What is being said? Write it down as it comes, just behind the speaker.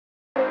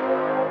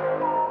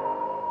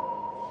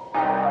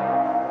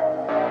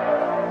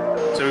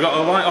So we've got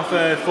a light off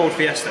a Ford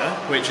Fiesta,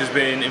 which has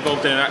been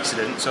involved in an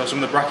accident, so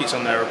some of the brackets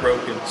on there are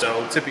broken.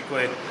 So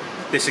typically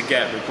this would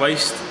get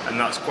replaced, and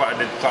that's quite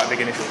a big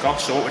initial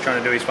cost. So what we're trying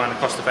to do is find a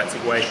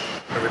cost-effective way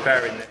of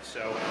repairing this.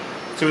 So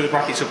two of the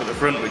brackets up at the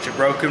front which are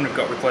broken, we've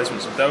got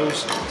replacements of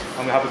those,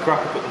 and we have a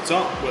crack up at the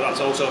top, but that's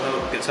also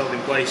gets held in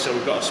place, so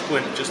we've got a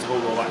splint just to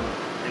hold all that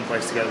in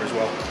place together as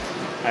well.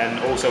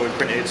 And also we've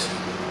printed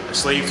a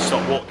sleeve to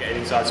stop water getting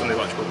inside some of the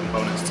electrical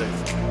components too.